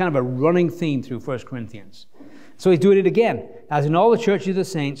 It's kind of a running theme through 1 Corinthians. So he's doing it again. As in all the churches of the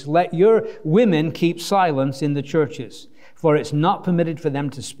saints, let your women keep silence in the churches. For it's not permitted for them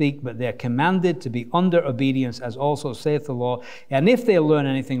to speak, but they're commanded to be under obedience, as also saith the law. And if they learn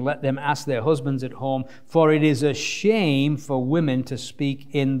anything, let them ask their husbands at home, for it is a shame for women to speak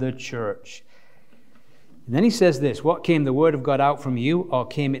in the church. And then he says this, what came the word of God out from you, or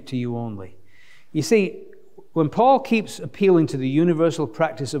came it to you only? You see, when Paul keeps appealing to the universal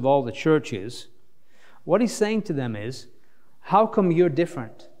practice of all the churches, what he's saying to them is, how come you're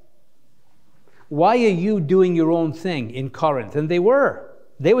different? Why are you doing your own thing in Corinth? And they were.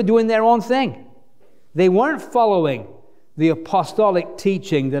 They were doing their own thing. They weren't following the apostolic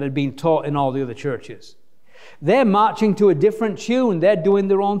teaching that had been taught in all the other churches. They're marching to a different tune. They're doing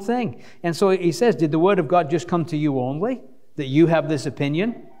their own thing. And so he says, did the word of God just come to you only? That you have this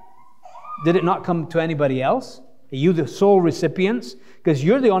opinion? Did it not come to anybody else? Are you the sole recipients? Because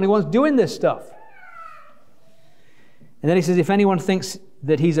you're the only ones doing this stuff. And then he says, if anyone thinks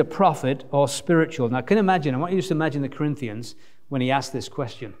that he's a prophet or spiritual. Now, can you imagine? I want you to just imagine the Corinthians when he asked this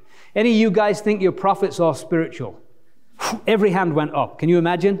question. Any of you guys think you're prophets or spiritual? Every hand went up. Can you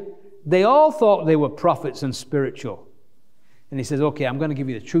imagine? They all thought they were prophets and spiritual. And he says, okay, I'm going to give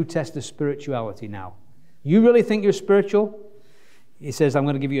you the true test of spirituality now. You really think you're spiritual? He says, I'm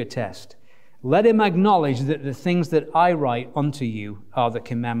going to give you a test. Let him acknowledge that the things that I write unto you are the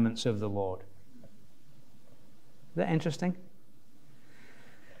commandments of the Lord. Is that interesting?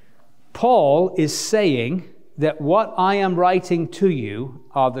 Paul is saying that what I am writing to you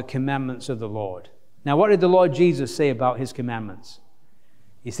are the commandments of the Lord. Now, what did the Lord Jesus say about his commandments?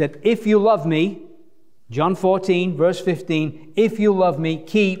 He said, if you love me, John 14, verse 15, if you love me,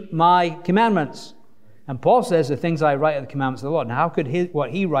 keep my commandments. And Paul says, the things I write are the commandments of the Lord. Now, how could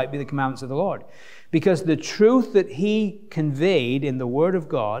what he write be the commandments of the Lord? Because the truth that he conveyed in the Word of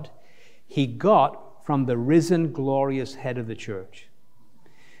God, he got from the risen, glorious head of the church.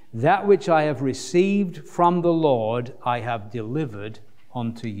 That which I have received from the Lord, I have delivered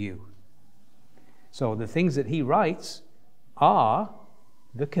unto you. So the things that he writes are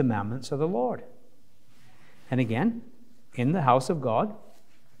the commandments of the Lord. And again, in the house of God,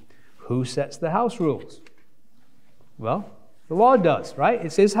 who sets the house rules? Well, the Lord does, right?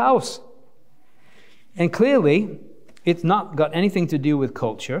 It's his house. And clearly, it's not got anything to do with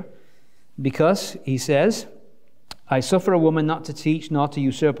culture, because he says, I suffer a woman not to teach, nor to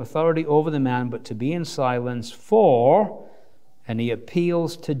usurp authority over the man, but to be in silence for, and he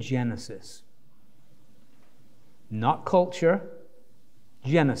appeals to Genesis. Not culture,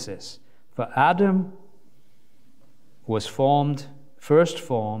 Genesis. For Adam was first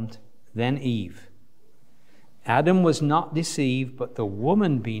formed, then Eve. Adam was not deceived, but the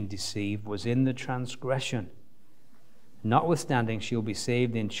woman being deceived was in the transgression. Notwithstanding, she will be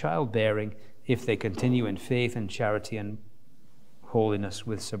saved in childbearing if they continue in faith and charity and holiness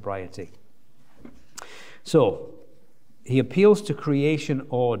with sobriety. So, he appeals to creation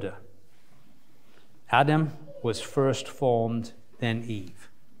order. Adam was first formed, then Eve.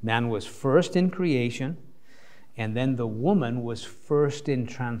 Man was first in creation, and then the woman was first in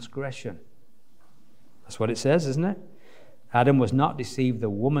transgression. That's what it says, isn't it? Adam was not deceived, the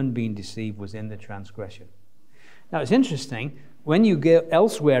woman being deceived was in the transgression. Now, it's interesting, when you go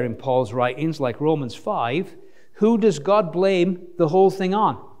elsewhere in Paul's writings, like Romans 5, who does God blame the whole thing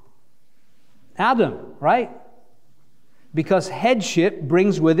on? Adam, right? Because headship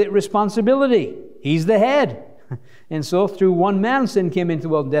brings with it responsibility. He's the head. And so through one man, sin came into the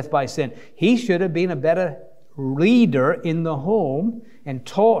world, death by sin. He should have been a better leader in the home and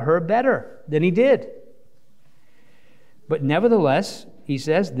taught her better than he did. But nevertheless, he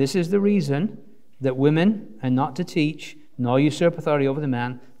says, this is the reason that women are not to teach, nor usurp authority over the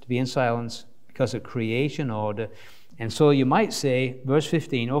man, to be in silence, because of creation order. And so you might say, verse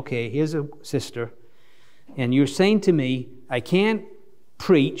 15, okay, here's a sister, and you're saying to me, I can't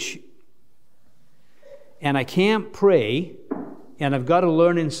preach, and I can't pray, and I've got to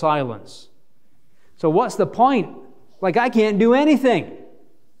learn in silence. So what's the point? Like, I can't do anything.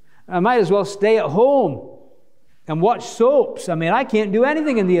 I might as well stay at home and watch soaps. I mean, I can't do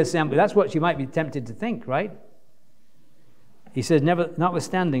anything in the assembly. That's what you might be tempted to think, right? He says,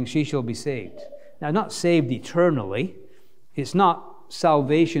 notwithstanding, she shall be saved. Now, not saved eternally. It's not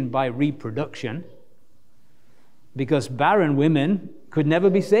salvation by reproduction, because barren women could never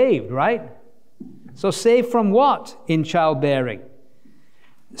be saved, right? So saved from what in childbearing?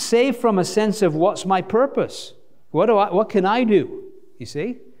 Saved from a sense of what's my purpose? What can I do? You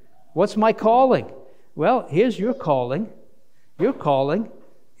see? What's my calling? Well, here's your calling. Your calling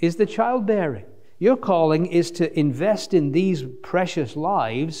is the childbearing. Your calling is to invest in these precious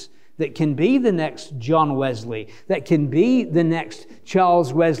lives that can be the next John Wesley, that can be the next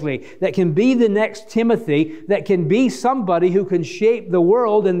Charles Wesley, that can be the next Timothy, that can be somebody who can shape the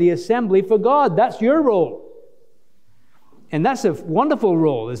world and the assembly for God. That's your role. And that's a wonderful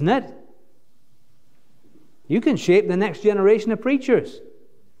role, isn't it? You can shape the next generation of preachers.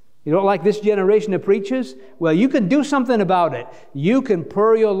 You don't like this generation of preachers? Well, you can do something about it. You can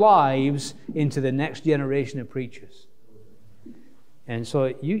pour your lives into the next generation of preachers. And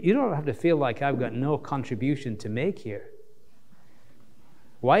so you don't have to feel like I've got no contribution to make here.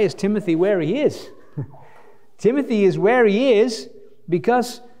 Why is Timothy where he is? Timothy is where he is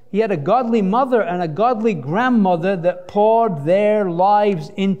because he had a godly mother and a godly grandmother that poured their lives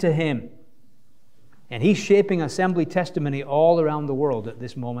into him. And he's shaping assembly testimony all around the world at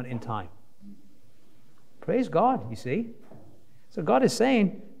this moment in time. Praise God, you see. So God is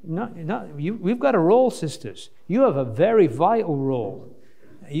saying, we've got a role, sisters. You have a very vital role.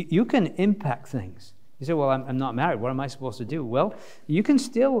 You can impact things. You say, well, I'm not married. What am I supposed to do? Well, you can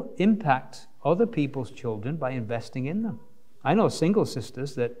still impact other people's children by investing in them. I know single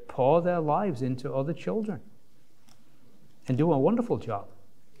sisters that pour their lives into other children and do a wonderful job.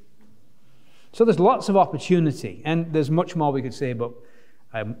 So there's lots of opportunity, and there's much more we could say, but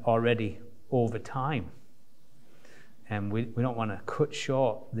I'm already over time. And we don't want to cut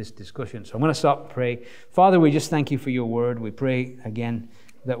short this discussion. So I'm going to stop and pray. Father, we just thank you for your word. We pray again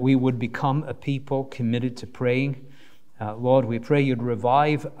that we would become a people committed to praying. Lord, we pray you'd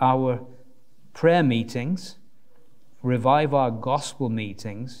revive our prayer meetings, revive our gospel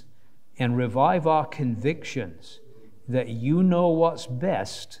meetings, and revive our convictions that you know what's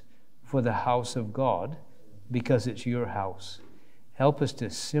best for the house of God, because it's your house. Help us to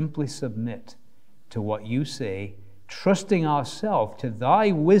simply submit to what you say, trusting ourselves to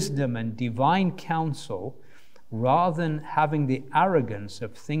thy wisdom and divine counsel, rather than having the arrogance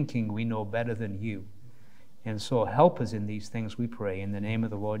of thinking we know better than you. And so help us in these things, we pray, in the name of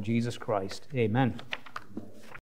the Lord Jesus Christ. Amen.